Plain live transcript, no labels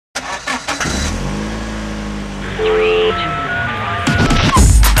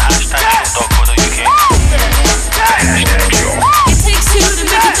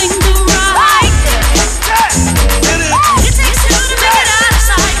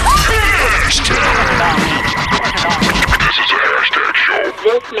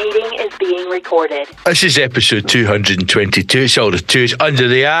recorded. This is episode 222. It's all the twos under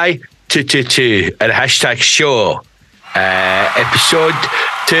the eye. 222 and hashtag show. Episode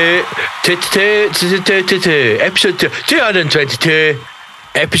 222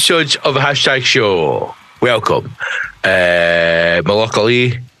 episodes of a hashtag show. Welcome.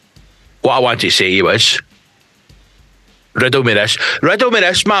 Luckily, what I want to say was, riddle me this,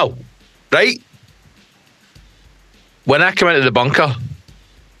 Mal. Right? When I come into the bunker,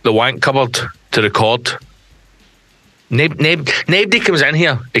 the wank cupboard to record, nobody comes in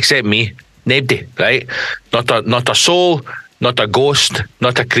here except me. Nobody, right? Not a soul, not a ghost,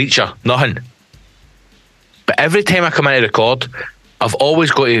 not a creature, nothing. But every time I come in to record, I've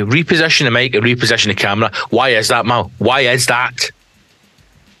always got to reposition the mic and reposition the camera. Why is that, Mal? Why is that?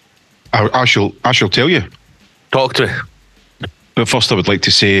 I shall tell you. Talk to me. But first, I would like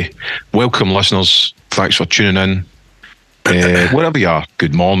to say, welcome, listeners. Thanks for tuning in. Wherever you are,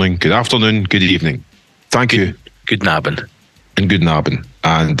 good morning, good afternoon, good evening. Thank you. Good nabbing. And good nabbing.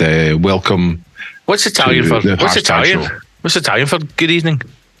 And welcome. What's Italian for? What's Italian? Show. What's Italian for good evening?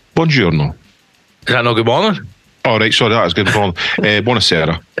 Buongiorno. Is that no good morning? Oh, right, sorry, that is good morning.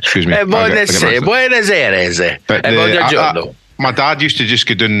 Buonasera. Excuse me. Buonasera. Buonasera. My dad used to just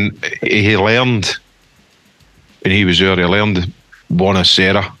go down, he learned, when he was there, he learned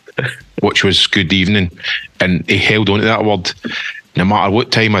buonasera, which was good evening, and he held on to that word no matter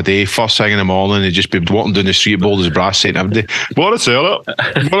what time of day. First thing in the morning, he'd just be walking down the street, bold as brass, saying every day, buonasera,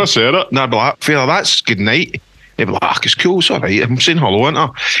 buonasera. And I'd be like, Fela, that's good night. He'd be like, it's cool, it's all right, I'm saying hello, aren't I?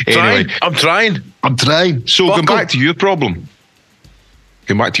 Anyway, I'm trying. So going back to your problem.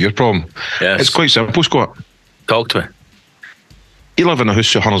 Yes. It's quite simple, Scott. Talk to me. You live in a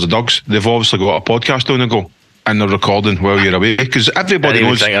house with hundreds of dogs. They've obviously got a podcast on the go, and they're recording while you're away, because everybody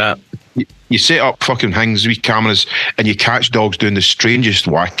knows you set up fucking things with cameras and you catch dogs doing the strangest,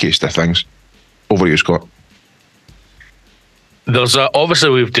 wackiest of things. Over you, Scott. There's obviously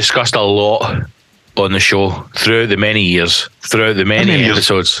we've discussed a lot on the show throughout the many years, throughout the many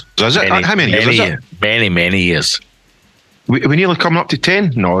episodes. Is it? How many years is it? Many years. We nearly coming up to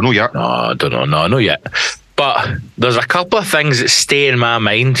 10? No, not yet. No, I don't know. No, not yet. But there's a couple of things that stay in my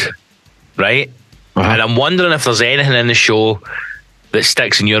mind, right? Uh-huh. And I'm wondering if there's anything in the show that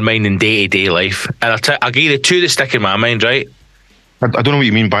sticks in your mind in day-to-day life. And I'll give you the two that stick in my mind, right? I don't know what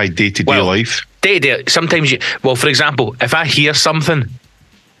you mean by day-to-day life. Day-to-day, sometimes for example, if I hear something,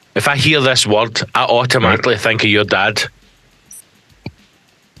 if I hear this word, I automatically think of your dad.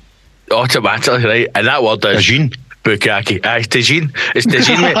 Automatically, right? And that word is... Tagine. Bukkake. Tagine. It's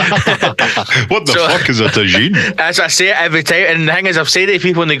tagine, mate. What the fuck is a tagine? As I say it every time, and the thing is, I've said it to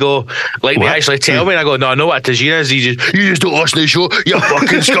people and they go, like, what? They actually tell me, and I go, no, I know what a tagine is. You just don't listen to the show, you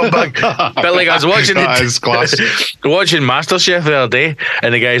fucking scumbag. But like, I was watching watching MasterChef the other day,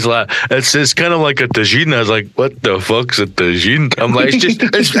 and the guy's like, it's kind of like a tagine. I was like, what the fuck's a tagine? I'm like,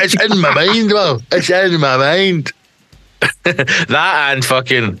 it's in my mind, bro. It's in my mind. That and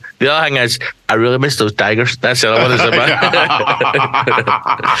fucking the other thing is I really miss those tigers. That's the other one.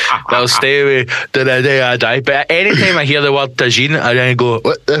 They'll stay away to the day I die. But anytime I hear the word tagine, I then go,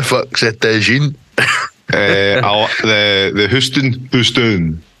 what the fuck's a tagine? The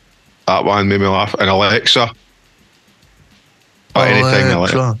Houston, that one made me laugh. And Alexa. Anything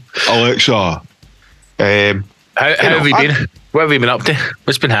Alexa. How have you been? What have you been up to?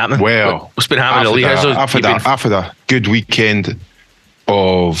 What's been happening? Well, what's been happening? I've had a good weekend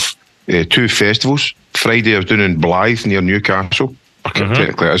of two festivals. Friday I was doing in Blythe near Newcastle.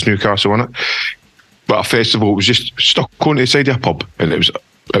 Technically it is Newcastle, isn't it? But a festival was just stuck on the side of a pub, and it was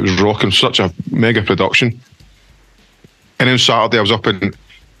rocking, such a mega production. And then Saturday I was up in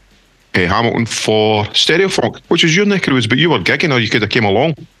Hamilton for Stereofunk, which is your neck of the woods, but you were gigging, or you could have came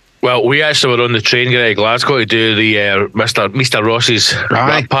along. Well, we actually were on the train getting to Glasgow to do the Mr. Ross's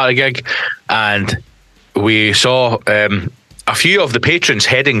rap party gig, and we saw a few of the patrons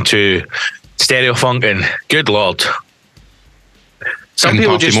heading to Stereofunk, and good lord, some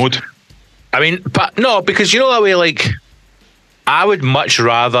people just mode. I mean, but no, because you know that way, like, I would much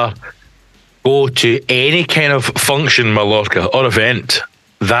rather go to any kind of function, Mallorca, or event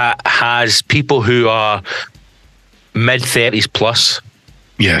that has people who are mid-30s plus.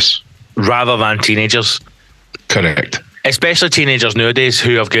 Yes. Rather than teenagers. Correct. Especially teenagers nowadays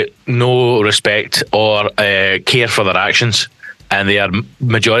who have got no respect or care for their actions, and they are,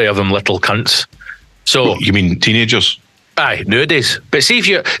 majority of them, little cunts. So you mean teenagers? Aye, nowadays. But see if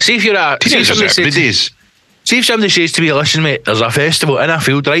you're at teenagers every days. See if somebody says to me, listen mate, there's a festival in a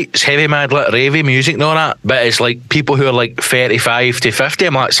field, right? It's heavy, mad, lit, ravey music and all that, but it's like people who are like 35 to 50.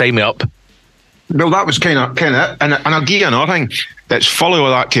 I'm like, sign me up. Well, that was kind of it. And I'll give you another thing. It's full of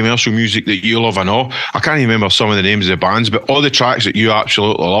that commercial music that you love and all. I can't even remember some of the names of the bands, but all the tracks that you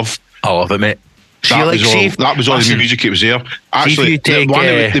absolutely love. I love it, mate. That was all the music that was there. Actually,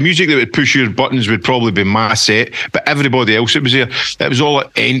 the music that would push your buttons would probably be my set, but everybody else that was there, it was all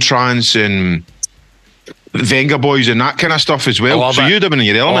like Entrance and Vengaboys and that kind of stuff as well. So you'd have been in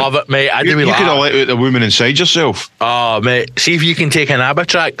your element. I love it, mate. You could have let out the woman inside yourself. Oh, mate. See if you can take an ABBA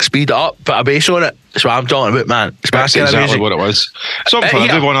track, speed it up, put a bass on it. That's what I'm talking about, man. That's exactly what it was. Something for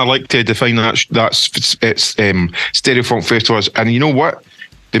everyone. I like to define that's Stereofunk Festival is. And you know what?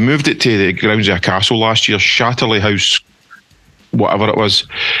 They moved it to the grounds of a castle last year, Shatterley House, whatever it was.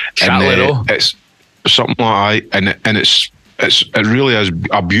 Shatterley, it's something like that, and it really is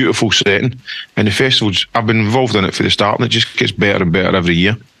a beautiful setting. And the festivals, I've been involved in it for the start, and it just gets better and better every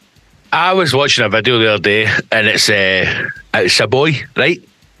year. I was watching a video the other day, and it's a boy, right?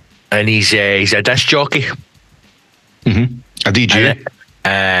 And he's a disc jockey, a DJ.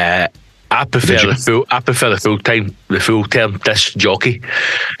 I prefer the full term disc jockey,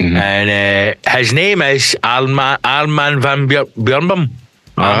 and his name is Arman van Buuren.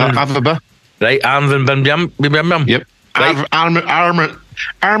 Right, Arman van Buuren. Yep. Right. Arman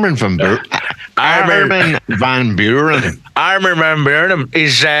van Buuren. Arman van Buuren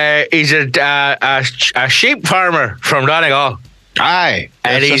is a sheep farmer from Donegal. Aye,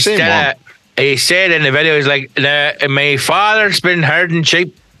 and he said in the video, he's like, my father's been herding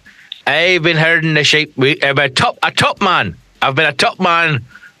sheep. I've been herding the sheep. I'm a top man. I've been a top man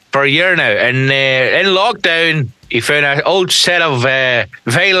for a year now. And in lockdown, he found an old set of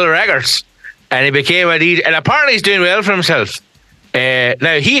vinyl records, and he became a DJ. And apparently, he's doing well for himself.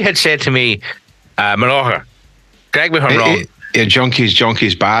 Now, he had said to me, Malocha, correct me if I'm wrong.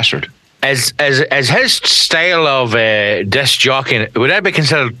 Junkies bastard. As his style of disc jockeying, would that be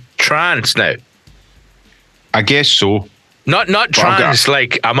considered trance now? I guess so. Not trance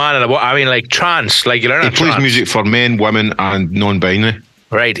like a man in a I mean like trance, like you're in a trance. He plays music for men, women, and non-binary.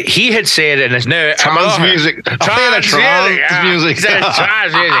 Right. He had said, and it's now trance music. Trance music.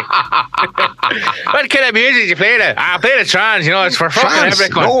 Trance music. What kind of music do you play now? I play the trance. You know, it's for fucking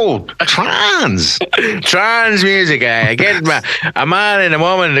everyone. Oh, trance. Trance music. Get a man and a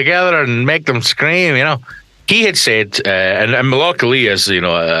woman together and make them scream. You know. He had said, and Malocha Lee is, you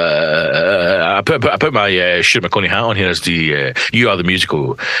know, I put my Stuart McConey hat on here as the you are the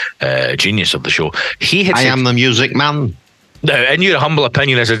musical genius of the show. He had I am the music man. Now, in your humble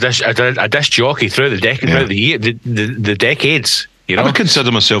opinion, as a disc jockey throughout the decades, you know, I would consider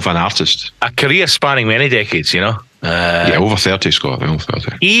myself an artist. A career spanning many decades, you know. Over 30, Scott. Over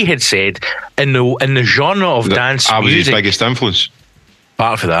 30. He had said in the genre of dance music, I was his biggest influence.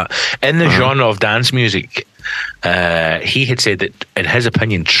 Part for that, in the genre of dance music, he had said that, in his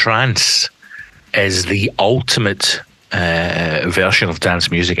opinion, trance is the ultimate version of dance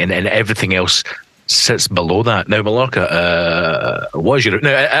music, and everything else sits below that. Now, Malocha,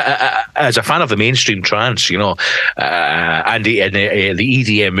 as a fan of the mainstream trance, you know, and the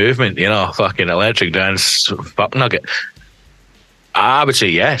EDM movement, you know, fucking electric dance, fuck nugget, I would say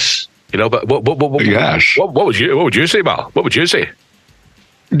yes. You know, but what would you say, Mal? What would you say?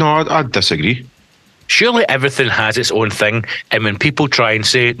 No, I'd disagree. Surely everything has its own thing, and when people try and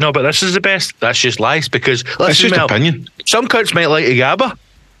say, no, but this is the best, that's just lies, because it's just opinion. Some cunts might like a GABA.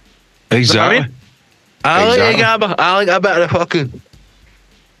 Exactly. You know I like a GABA. I like a bit of the fucking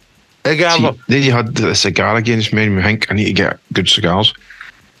a GABA. See, then you had the cigar again. It's made me think I need to get good cigars.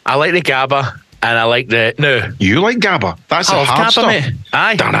 I like the GABA, and I like the You like GABA? That's the hard GABA, stuff. Mate.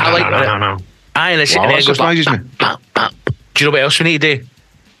 Aye, I like no. Aye, and it's wow, and that surprises me. Do you know what else we need to do?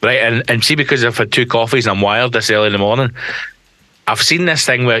 Right, and see, because I've had 2 coffees and I'm wired this early in the morning, I've seen this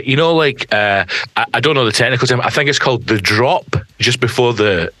thing where, you know, like, I don't know the technical term, I think it's called the drop, just before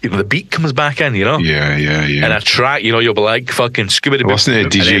the beat comes back in, you know? Yeah. And a track, you know, you'll be like, fucking Scooby-Doo. Wasn't it a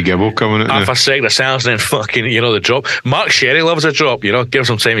DJ Gibble coming in? Half a second of silence and then fucking, you know, the drop. Mark Sherry loves a drop, you know? Give him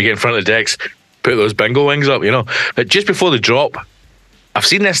some time to get in front of the decks, put those bingo wings up, you know? But just before the drop, I've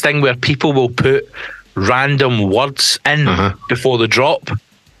seen this thing where people will put random words in before the drop.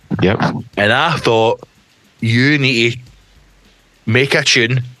 Yep. And I thought, you need to make a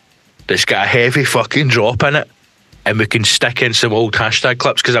tune that's got a heavy fucking drop in it, and we can stick in some old hashtag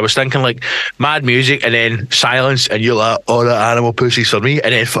clips, because I was thinking like mad music and then silence, and you're like, oh, the animal pussy's for me,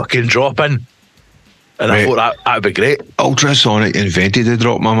 and then fucking drop in. And I thought that'd be great. Ultrasonic invented the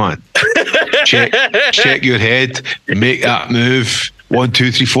drop, my man. check your head, make that move. 1,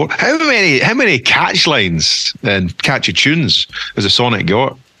 2, 3, 4. How many catch lines and catchy tunes has the Sonic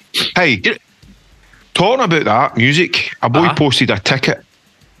got? Hey, talking about that music, a boy posted a ticket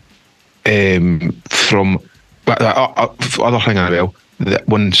from other thing as well. That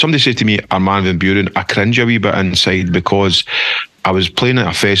when somebody said to me Armand van Buuren, I cringe a wee bit inside because I was playing at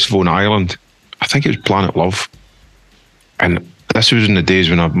a festival in Ireland. I think it was Planet Love, and this was in the days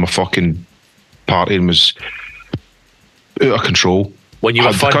when my fucking partying was out of control. When you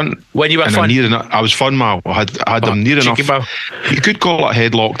were fun. When you were fun. I was fun, Mal. I had them near enough. Bow. You could call it a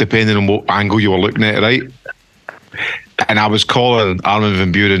headlock depending on what angle you were looking at, right? And I was calling Armin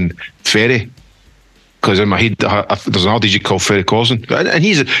van Buuren Ferry. Because in my head, there's an DJ called Ferry Clausen, and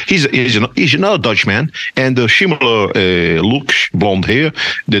he's another Dutchman, and similar looks, blonde hair,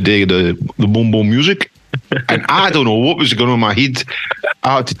 the boom boom music, and I don't know what was going on in my head.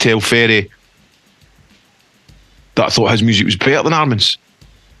 I had to tell Ferry that I thought his music was better than Armin's.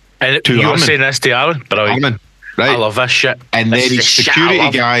 And you were saying this to Armin? Armin, right? I love this shit. And then his security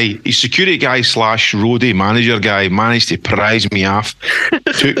guy / roadie manager guy managed to prize me off,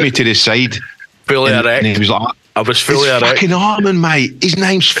 took me to the side. Fully erect. And he was like, I was fully erect. Fucking Armin, mate. His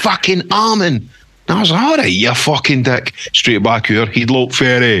name's fucking Armin. And I was like, all right, you fucking dick. Straight back here, he'd look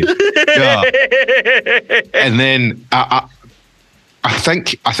Ferry. Yeah. And then I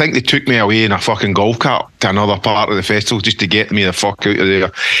think they took me away in a fucking golf cart to another part of the festival just to get me the fuck out of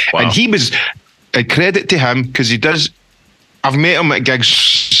there. Wow. And he was, a credit to him, because he does, I've met him at gigs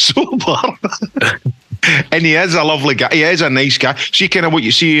sober. And he is a lovely guy. He is a nice guy. See kind of what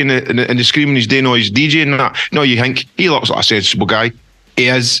you see in the screaming he's doing, or he's DJing and that. No, you think he looks like a sensible guy. He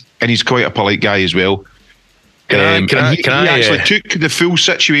is, and he's quite a polite guy as well. He actually took the full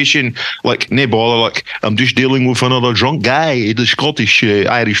situation, like, no bother, like, I'm just dealing with another drunk guy at the Scottish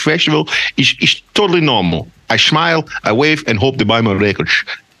Irish festival. He's totally normal. I smile, I wave, and hope they buy my records.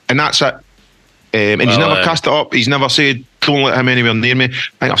 And that's it. And he's never cast it up. He's never said, don't let him anywhere near me. I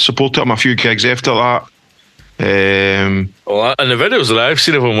think I've supported him a few gigs after that. Well, in the videos that I've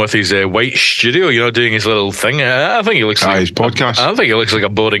seen of him with his white studio, doing his little thing, I think he looks like his podcast. I think he looks like a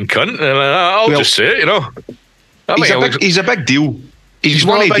boring cunt. And I'll just say it, he's a big deal. He's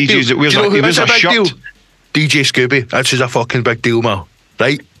one of the DJs that wears a shirt. Deal? DJ Scooby. That's just a fucking big deal, man.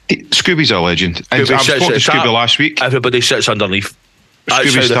 Right? Scooby's a legend. And I was talking to Scooby last week. Everybody sits underneath.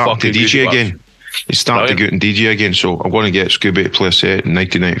 Scooby's starting to DJ again. He's starting to go and DJ again, so I'm going to get Scooby to play a set in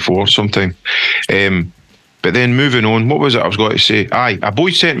 1994 sometime. But then moving on, what was it I was going to say? A boy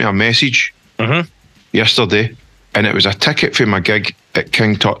sent me a message yesterday, and it was a ticket for my gig at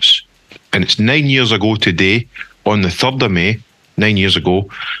King Tut's. And it's 9 years ago today, on the 3rd of May, 9 years ago,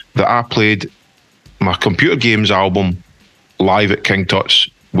 that I played my computer games album live at King Tut's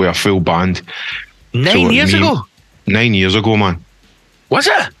with a full band. 9 years ago? 9 years ago, man. Was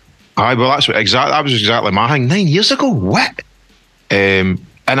it? Well, that was exactly my thing. 9 years ago, what? And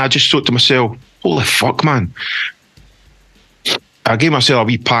I just thought to myself, holy fuck, man. I gave myself a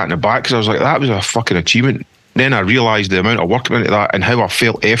wee pat in the back because I was like, that was a fucking achievement. Then I realised the amount of work into that and how I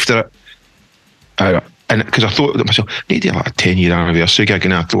felt after it. And because I thought to myself, I need to do like a 10-year anniversary gig,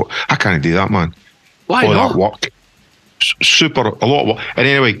 and I thought, I can't do that, man. Why all not? That work. A lot of work. And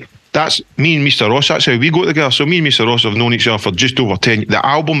anyway, that's me and Mr. Ross. That's how we go together. So me and Mr. Ross have known each other for just over 10 years. The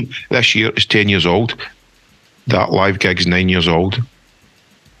album this year is 10 years old. That live gig is 9 years old.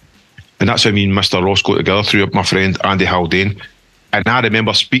 And that's how me and Mr. Ross go together through my friend Andy Haldane. And I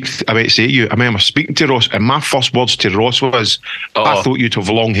remember speaking to Ross, and my first words to Ross was, I thought you'd have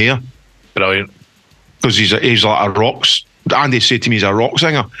long hair. Brilliant. Because he's like a rocks. Andy said to me he's a rock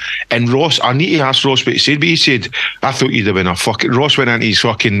singer. And Ross, I need to ask Ross what he said, but he said, I thought you'd have been a fucking... Ross went into his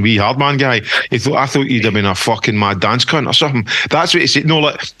fucking wee hardman guy. I thought you'd have been a fucking mad dance cunt or something. That's what he said. No,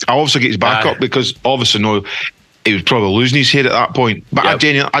 like, I obviously get his back up because obviously, no, he was probably losing his head at that point. But I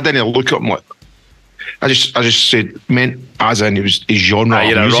didn't look at him like... I just said, meant as in it was his genre.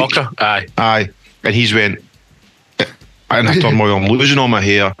 You're of a music. rocker. Aye. And he's went... in a turmoil, I'm losing all my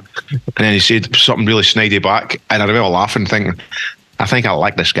hair. And then he said something really snidey back, and I remember laughing, thinking, I think I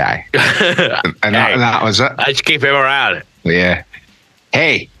like this guy. and that was it. Let's keep him around. Yeah.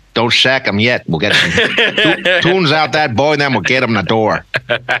 Hey, don't sack him yet. We'll get some tunes out that boy, and then we'll get him the door.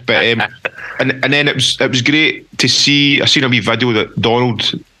 But and then it was great to see. I seen a wee video that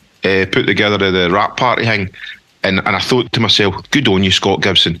Donald put together of the rap party thing. And I thought to myself, good on you, Scott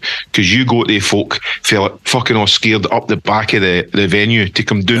Gibson, because you go to the folk, feel fucking all scared up the back of the venue to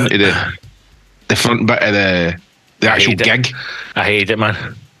come down to the front bit of the actual gig. I hated it,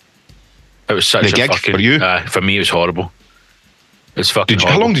 man. It was such a gig fucking... for you? For me, it was horrible. It was fucking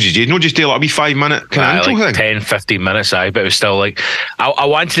horrible. How long did you do? No, just do like a wee 5 minute kind of intro like thing? 10, 15 minutes, but it was still like... I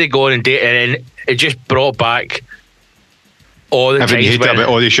wanted to go on and date, and then it just brought back... all the Haven't you hated about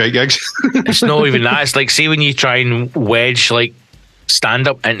all these shite gigs? It's not even that. It's like, see when you try and wedge like stand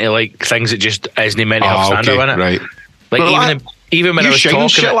up into like things that just isn't meant to have stand up in it. Right. Like even when I was talking,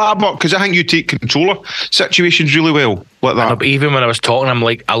 shit like that, because I think you take control of situations really well, like that. But even when I was talking, I'm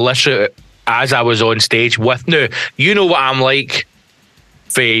like, I literally, as I was on stage with you know what I'm like.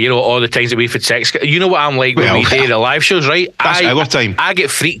 For all the times that we've had sex, you know what I'm like when we do the live shows, right? That's our time. I get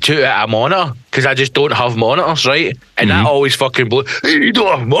freaked out at a monitor because I just don't have monitors, right? And that always fucking blows. Hey, you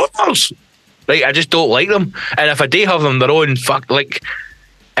don't have monitors, right? I just don't like them. And if I do have them, they're on like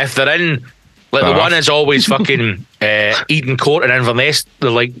if they're in. Like the one is always fucking Eden Court and Inverness. They're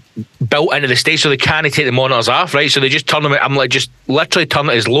like built into the stage, so they can't take the monitors off, right? So they just turn them. I'm like, just literally turn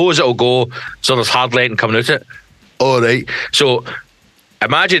it as low as it'll go, so there's hard lighting coming out it. All right. So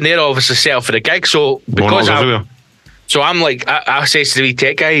imagine they're obviously set up for the gig. So because I'm like, I says to the wee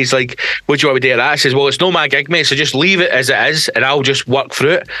tech guy, he's like, "What do you want me to do?" I says, "Well, it's not my gig, mate. So just leave it as it is, and I'll just work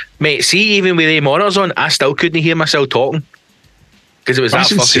through it, mate." See, even with the monitors on, I still couldn't hear myself talking. Because it was that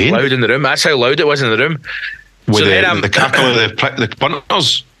fucking loud in the room. That's how loud it was in the room. With so the cackle of the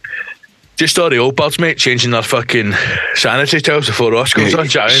punters. Just all the old birds, mate, changing their fucking sanitary towels before Ross goes on.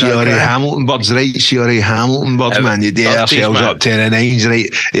 Sorry, Hamilton birds, right? Sorry, Hamilton birds, man. You do yourselves up to the nines,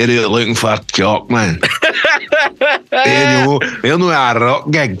 right? You're out looking for cock, man. They're not a rock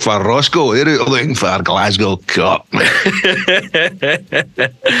gig for Roscoe. They're out looking for Glasgow cock, man.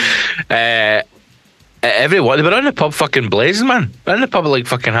 Everyone, they were on the pub fucking blazing, man. They were in the pub at like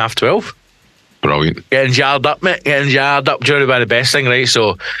fucking 12:30. Brilliant. Getting jarred up, mate. Getting jarred up. During about the best thing, right?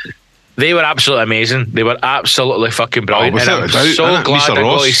 So they were absolutely amazing. They were absolutely fucking brilliant. And I'm so glad I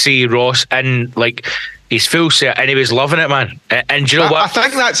got to see Ross in like his full set, and he was loving it, man. And do you know what? I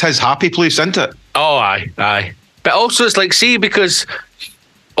think that's his happy place, isn't it? Oh, aye. But also, it's like, see, because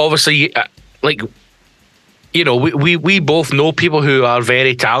obviously, like, we both know people who are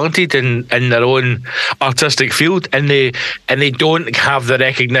very talented in their own artistic field, and they don't have the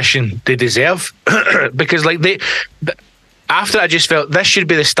recognition they deserve because like after I just felt this should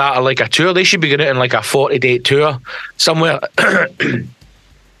be the start of like a tour. They should be going out on like a 40-day tour somewhere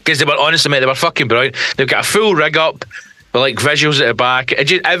because they were, honestly, mate, they were fucking brilliant. They've got a full rig up with like visuals at the back.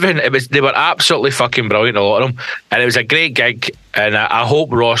 Everything. They were absolutely fucking brilliant, a lot of them, and it was a great gig. And I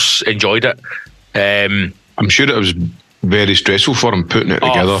hope Ross enjoyed it. I'm sure it was very stressful for him putting it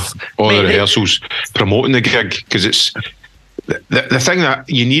together, all the rehearsals, promoting the gig, because it's the thing that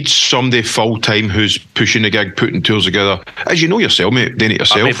you need somebody full time who's pushing the gig, putting tours together. As you know yourself, mate, doing it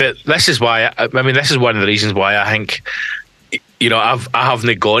yourself. But this is why. This is one of the reasons why I think, I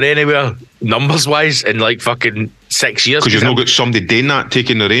haven't gone anywhere numbers wise in like fucking 6 years. Because you've not got somebody doing that,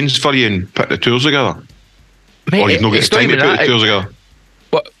 taking the reins for you and putting the tours together, mate, or you've not got the time to put the tours together.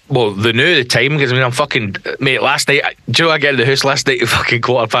 Well, they knew the time because I'm fucking, mate, last night, do you know I get in the house last night at fucking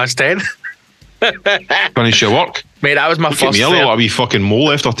 10:15? Finish your work? Mate, that was my first. Me, a wee fucking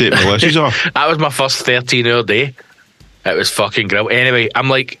mole after taking my lessons off. That was my first 13-hour day. It was fucking grill. Anyway, I'm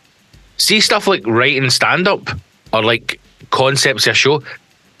like, see stuff like writing stand up or like concepts of a show,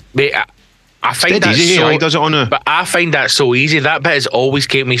 mate, I find that easy, he does it on but I find that so easy. That bit has always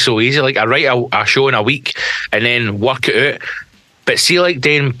kept me so easy. Like I write a show in a week and then work it out. But see, like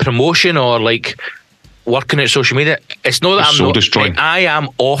doing promotion or like working at social media, it's not that I'm so destroying. I am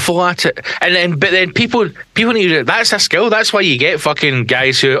awful at it. But then people need to. That's a skill. That's why you get fucking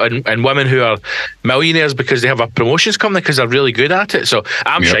guys who and women who are millionaires because they have a promotions company because they're really good at it. So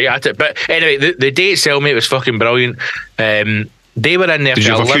I'm shy at it. But anyway, the day itself, mate, was fucking brilliant. They were in there. Did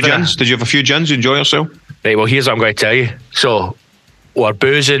you have a few gins? Did you have a few gins? Enjoy yourself? Right. Well, here's what I'm going to tell you. So we're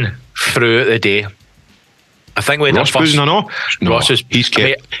boozing throughout the day. I think we had Ross boozing or no? Ross was. He's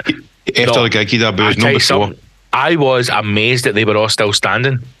kept. After the gig, he'd have booze. No, before. I was amazed that they were all still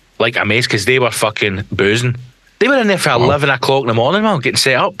standing. Like amazed because they were fucking boozing. They were in there for 11 o'clock in the morning, man, getting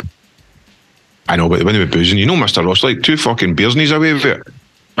set up. I know, but when they were boozing, Mr. Ross, like 2 fucking beers and he's away with it.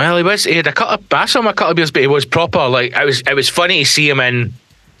 Well, he was. He had a couple of beers, but he was proper. Like it was funny to see him in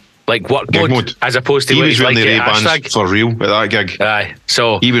like work mode as opposed to he was wearing like the Ray-Bans for real at that gig. Aye,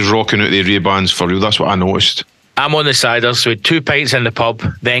 so he was rocking out the Ray-Bans for real. That's what I noticed. I'm on the ciders, so we had 2 pints in the pub,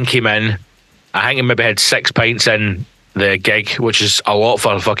 then came in. I think I maybe had 6 pints in the gig, which is a lot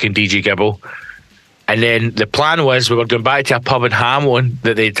for fucking DJ Gibble. And then the plan was we were going back to a pub in Hamilton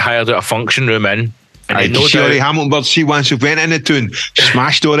that they'd hired out a function room in. And Hamilton birds, see, once we went in the tune,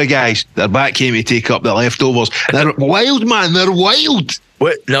 smashed all the guys, their back came to take up the leftovers. They're wild, man, they're wild.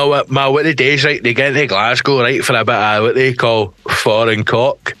 What the days, right? They get into Glasgow, right, for a bit of what they call foreign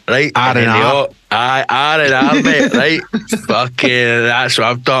cock, right? R&R. R&R, mate, right? Fucking, that's what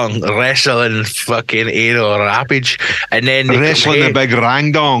I've done. Wrestling, fucking aero rampage. And then they wrestling the big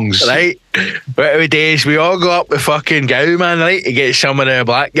rang-dongs. Right? What days, we all go up the fucking gow, man, right? To get some of the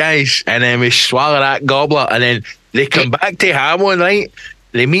black guys. And then we swallow that goblet. And then they come back to Hamlin, right?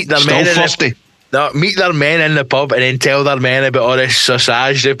 They meet their men. Still thirsty. Meet their men in the pub and then tell their men about all this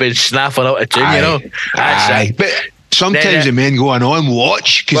sausage they've been snaffing out of tune, you know? That's it. But sometimes the men go on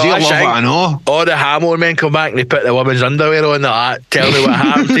watch because they love it, I know. All the Hamlin men come back and they put the woman's underwear on, tell me what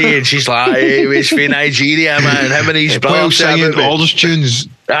happened to you, and she's like, hey, it's from Nigeria, man, him and his brother singing all those tunes.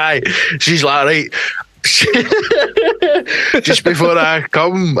 Aye, she's like, right, just before I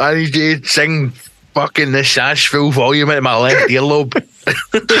come, I need you to sing fucking this sash full volume into my left earlobe.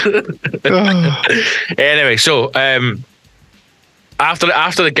 Anyway, so after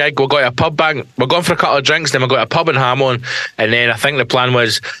the gig, we got a pub back. We're going for a couple of drinks, then we got a pub in Hamlin, and then I think the plan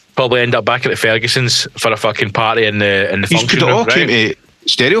was probably end up back at the Ferguson's for a fucking party in the function room. Came to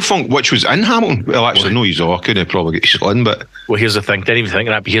Stereo Funk, which was in Hamilton. Well, actually, no, he's all couldn't probably get in, but here's the thing. Didn't even think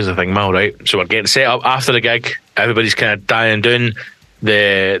of that, but here's the thing, Mal. Right, so we're getting set up after the gig. Everybody's kind of dying down.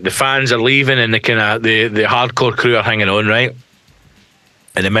 The fans are leaving, and the kind of the hardcore crew are hanging on, right?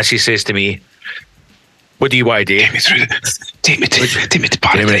 And the missus says to me, "What do you want to do? Take me to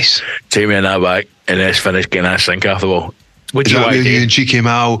paradise. Take me in that back, and let's finish getting that sink off the wall." What do you want to do? You and Cheeky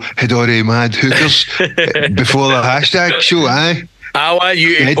Mal had already mad hookers before the hashtag show, aye? I want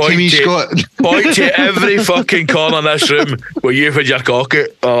you to point to every fucking corner in this room where you've had your cock out.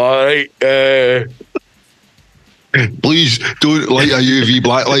 All right. Please don't light a UV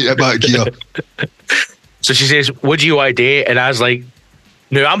black light it back here. So she says, "What do you want to do?" And I was like,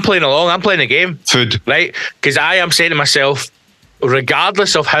 "No, I'm playing along. I'm playing the game." Food. Right? Because I am saying to myself,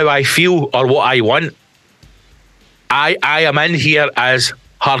 regardless of how I feel or what I want, I am in here as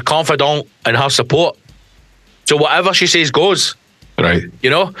her confidant and her support. So whatever she says goes. Right. You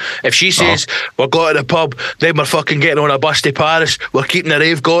know? If she says, we're going to the pub, then we're fucking getting on a bus to Paris, we're keeping the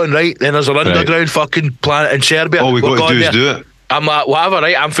rave going, right? Then there's an underground fucking planet in Serbia. All we got to do is do it. I'm like, whatever,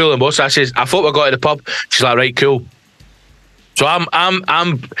 right? I'm feeling both. So I says, I thought we got to the pub. She's like, right, cool. So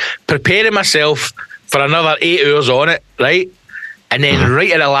I'm preparing myself for another 8 hours on it, right? And then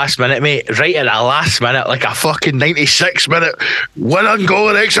right at the last minute, mate, like a fucking 96-minute win and goal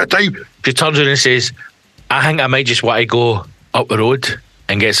in extra time, she turns around and says, I think I might just want to go up the road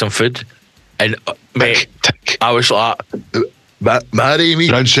and get some food. And mate, I was like, marry me,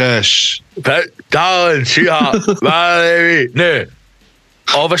 princess, darling, sweetheart, marry me. No,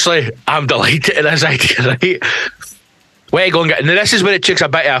 obviously I'm delighted in this idea, right? Where you go and get? Now this is where it takes a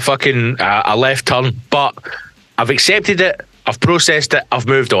bit of a fucking a left turn, but I've accepted it, I've processed it, I've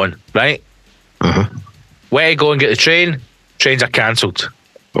moved on, right? Where you go and get the train? Trains are cancelled.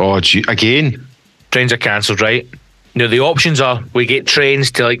 Oh, gee, again? Trains are cancelled, right? Now the options are we get trains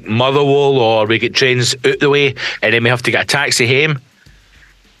to like Motherwell, or we get trains out the way, and then we have to get a taxi home.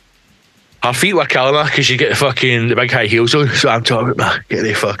 Her feet were killing her because you get the big high heels on. So I'm talking about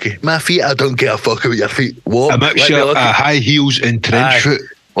my feet. I don't give a fuck about your feet. What? A mixture of high heels and trench foot.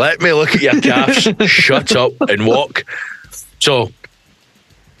 Let me look at your calves. Shut up and walk. So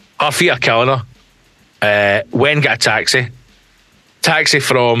her feet are killing her. When get a taxi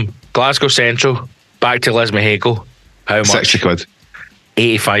from Glasgow Central back to Lismahago. How much? 60 quid.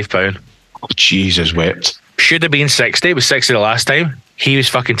 £85. Oh, Jesus wept. Should have been 60. It was 60 the last time. He was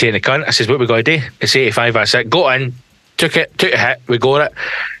fucking taking the cunt. I says, what we got to do? It's 85, that's it. Got in, took a hit, we got it.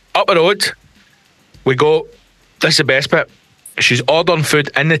 Up the road, we go. This is the best bit. She's ordering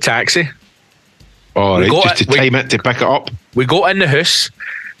food in the taxi. Oh, right, just to time it, to pick it up. We go in the house,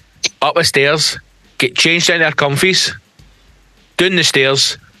 up the stairs, get changed into our comfies, down the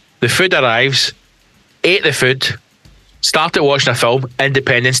stairs, the food arrives, ate the food, started watching a film,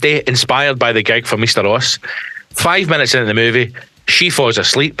 Independence Day, inspired by the gig from Mr. Ross. 5 minutes into the movie, she falls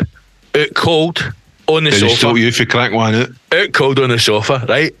asleep, out cold, on the sofa. Stop you if you crack one out. Out cold on the sofa,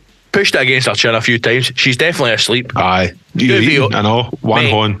 right? Pushed it against her chin a few times. She's definitely asleep. Aye. I know. One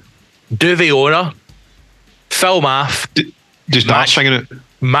horn. Duvet on her. Film off. Just that singing it.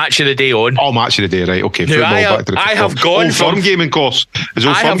 Match of the day on. Oh, match of the day, right. Okay. Now, I have gone from... Farm gaming course.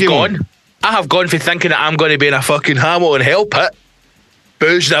 I have gone for thinking that I'm going to be in a fucking Hamilton hell pit,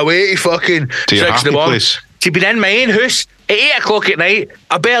 boozing away to fucking to 6 in the morning. Place. To be in my own house at 8 o'clock at night,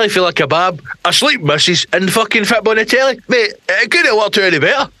 I barely feel like a kebab, asleep missus, and fucking football on the telly. Mate, it couldn't have worked out any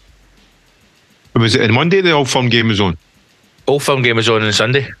better. Was it on Monday the Old Firm game was on? Old Firm game was on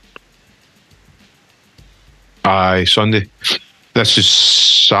Sunday. Aye, Sunday. This is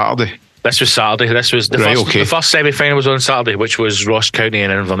Saturday. This was Saturday. This was the first semi-final was on Saturday, which was Ross County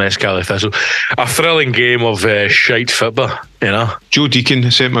and Inverness Caley Thistle. A thrilling game of shite football, you know. Joe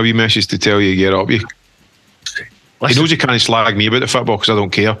Deacon sent me a wee message to tell you to get up. He knows he can't slag me about the football because I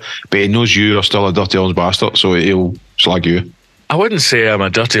don't care, but he knows you are still a dirty orange bastard, so he'll slag you. I wouldn't say I'm a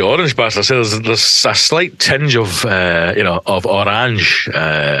dirty orange bastard. I say there's a slight tinge of of orange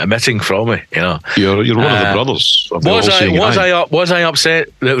emitting from me. You know, you're one of the brothers. Was I upset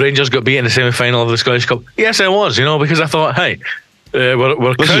that Rangers got beat in the semi-final of the Scottish Cup? Yes, I was. You know, because I thought, hey,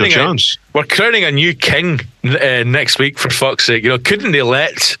 we're crowning a new king next week, for fuck's sake. You know, couldn't they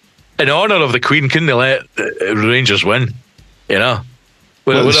let, in honour of the Queen, couldn't they let Rangers win? You know.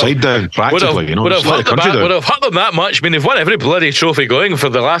 Would have hurt them that much. I mean, they've won every bloody trophy going for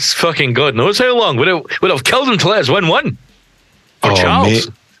the last fucking God knows how long. Would have killed them to let us win one. For Charles. Mate,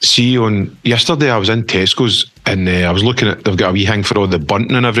 see, on yesterday I was in Tesco's and I was looking at, they've got a wee hang for all the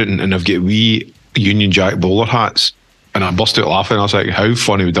bunting and everything, and they've got wee Union Jack bowler hats. And I burst out laughing. I was like, how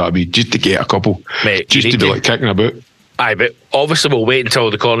funny would that be just to get a couple? Mate, just to be like kicking about. Aye, but obviously we'll wait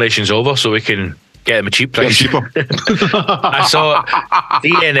until the coronation's over so we can get them a cheap price. Cheaper. I saw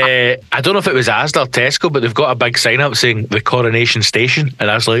I don't know if it was Asda or Tesco, but they've got a big sign up saying the Coronation Station,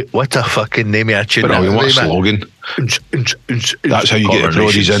 and I was like, what a fucking name of a tune. But what a slogan. That's how you get the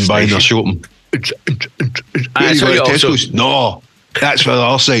Brodies in buying their shopping. No, that's for the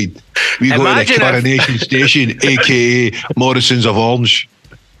other side. We go to the Coronation Station, aka Morrison's of Orange.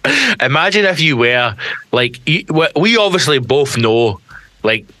 Imagine if you were like, we obviously both know,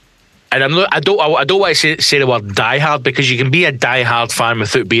 like, and I don't want to say the word diehard, because you can be a diehard fan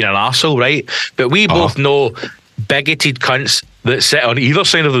without being an arsehole, right? But we both know bigoted cunts that sit on either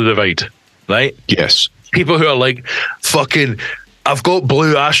side of the divide, right? Yes. People who are like, fucking, I've got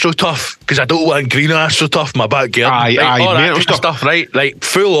blue AstroTurf because I don't want green AstroTurf in my backyard. All that kind of stuff, right? Like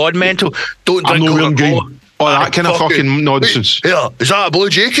full on mental. Don't drink Coca-Cola. Oh, that kind of fucking nonsense. Yeah, is that a blue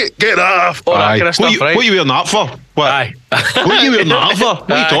jacket? Get that off. All that kind of stuff, right? What are you wearing that for? What? Aye. What are you wearing that for?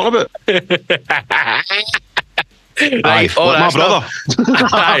 What are you talking about? Aye, my brother.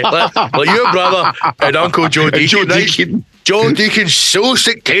 Aye, like your brother and Uncle Joe Deacon. Joe Deacon's so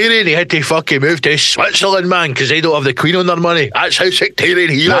sectarian he had to fucking move to Switzerland, man, because they don't have the Queen on their money. That's how sectarian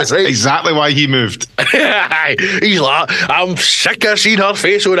he is, right? Exactly why he moved. He's like, I'm sick of seeing her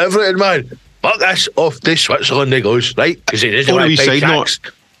face on everything, man. Fuck this, off to Switzerland he goes, right? Because he doesn't want to pay tax.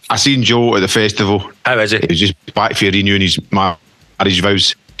 I seen Joe at the festival. How is it? He was just back for renewing his marriage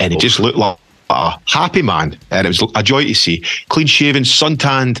vows, and he just looked like a happy man, and it was a joy to see. Clean shaven,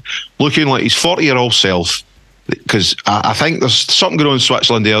 suntanned, looking like his 40-year-old self. Because I think there's something going on in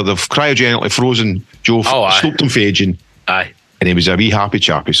Switzerland there. They've cryogenically frozen Joe, sloped him for aging. Aye. And he was a wee happy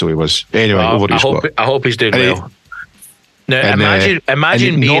chappy, so he was. Anyway, over his I hope he's doing well. Now,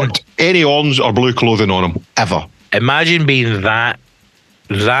 imagine being not any orange or blue clothing on him ever. Imagine being that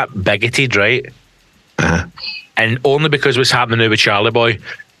bigoted, right? And only because what's happening now with Charlie Boy,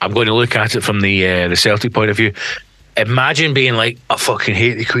 I'm going to look at it from the Celtic point of view. Imagine being like, I fucking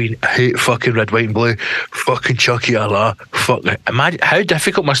hate the Queen, I hate fucking red, white and blue, fucking Chucky Allah, fuck. Imagine how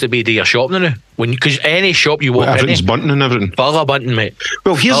difficult must it be to do your shopping now? Because any shop you walk in, everything's bunting and everything. Bugger bunting, mate.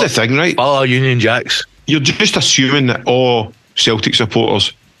 Well, here's the thing, right? Bugger Union Jacks. You're just assuming that all Celtic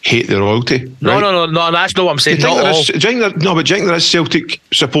supporters hate the royalty. Right? No, that's not what I'm saying. Do you think there is Celtic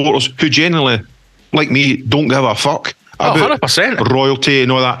supporters who generally, like me, don't give a fuck about 100%. royalty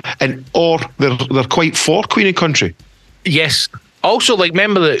and all that, or they're quite for Queen and Country. Yes. Also, like,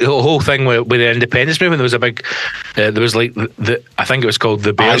 remember the whole thing with the independence movement? There was a big, there was like I think it was called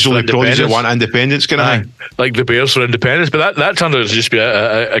the Bears for Independence. That want independence, kind of thing. Like the Bears for Independence, but that turned out to just be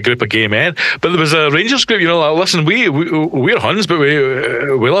a group of gay men. But there was a Rangers group, you know, like, listen, we're Huns, but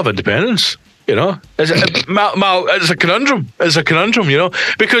we love independence. You know, it's a conundrum. It's a conundrum, you know,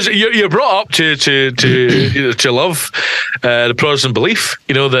 because you're brought up to love the Protestant belief.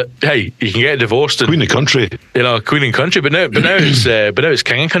 You know that, hey, you can get divorced. Queen and Country. You know, Queen and Country. But now it's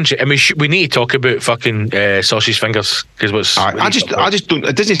King and Country. I mean, we need to talk about fucking sausage fingers, because I just don't.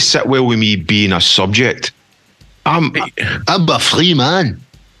 It doesn't sit well with me being a subject. I'm a free man.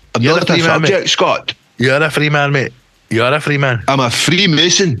 I'm not a subject, Scott. You're a free man, mate. You're a free man. I'm a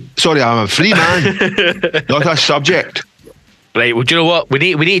Freemason. Sorry, I'm a free man, not a subject. Right. Well, do you know what? We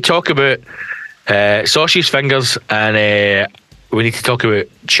need to talk about sausage fingers, and we need to talk about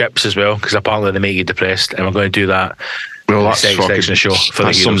chips as well, because apparently they make you depressed, and we're going to do that. Well, that's fucking section of the show.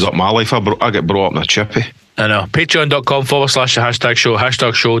 That sums up my life. I get brought up in a chippy. I know. Patreon.com/the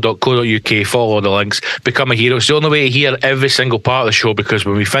hashtag show.co.uk. Follow all the links. Become a hero. It's the only way to hear every single part of the show, because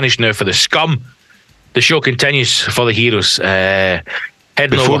when we finish now for the scum, the show continues for the heroes.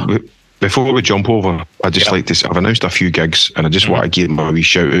 Heading over. Before we jump over, I'd just like to say, I've announced a few gigs, and I just want to give them a wee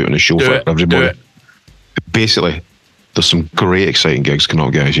shout out on the show for everybody. Basically, there's some great, exciting gigs coming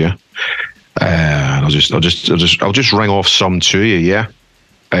up, guys. Yeah, and I'll just ring off some to you. Yeah,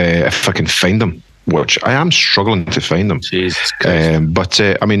 if I can find them, which I am struggling to find them. Jesus Christ. But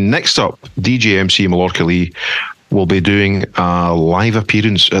I mean, next up, DJ MC Malorka Lee will be doing a live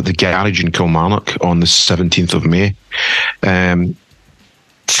appearance at the Garage in Kilmarnock on the 17th of May.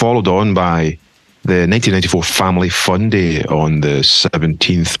 Followed on by the 1994 Family Fun Day on the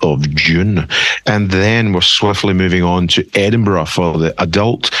 17th of June. And then we're swiftly moving on to Edinburgh for the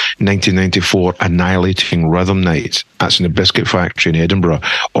adult 1994 Annihilating Rhythm Night. That's in the Biscuit Factory in Edinburgh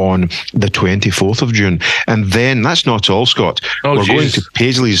on the 24th of June. And then that's not all, Scott. We're going to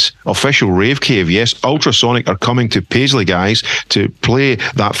Paisley's official rave cave. Yes, Ultrasonic are coming to Paisley, guys, to play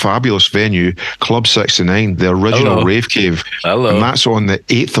that fabulous venue, Club 69, the original rave cave. And that's on the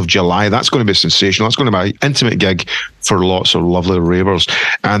 8th of July. That's going to be sensational. That's going to be an intimate gig for lots of lovely ravers.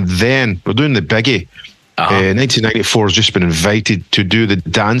 And then we're doing the biggie. 1994 has just been invited to do the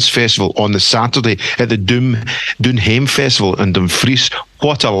dance festival on the Saturday at the Doonham Festival in Dumfries.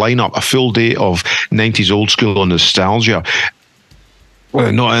 What a lineup! A full day of 90s old school nostalgia.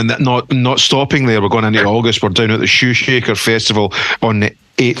 Well, not stopping there. We're going into August. We're down at the Shoe Shaker Festival on the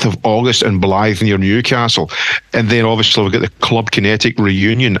 8th of August in Blythe near Newcastle. And then obviously we've got the Club Kinetic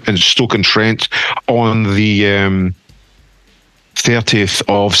reunion in Stoke-on-Trent on the 30th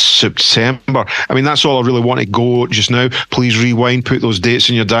of September. I mean, that's all I really want to go just now. Please rewind, put those dates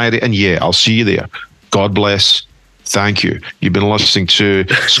in your diary, and yeah, I'll see you there. God bless. Thank you. You've been listening to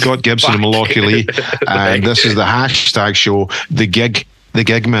Scott Gibson and Malorka Lee, and this is the hashtag show, The Gig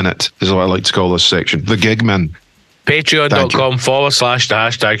Minute is what I like to call this section. The Gig Min. Patreon.com/the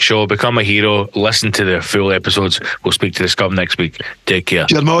hashtag show. Become a hero. Listen to the full episodes. We'll speak to the scum next week. Take care.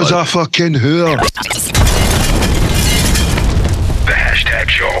 Your mother's a fucking whore. The hashtag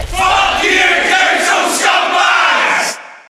show.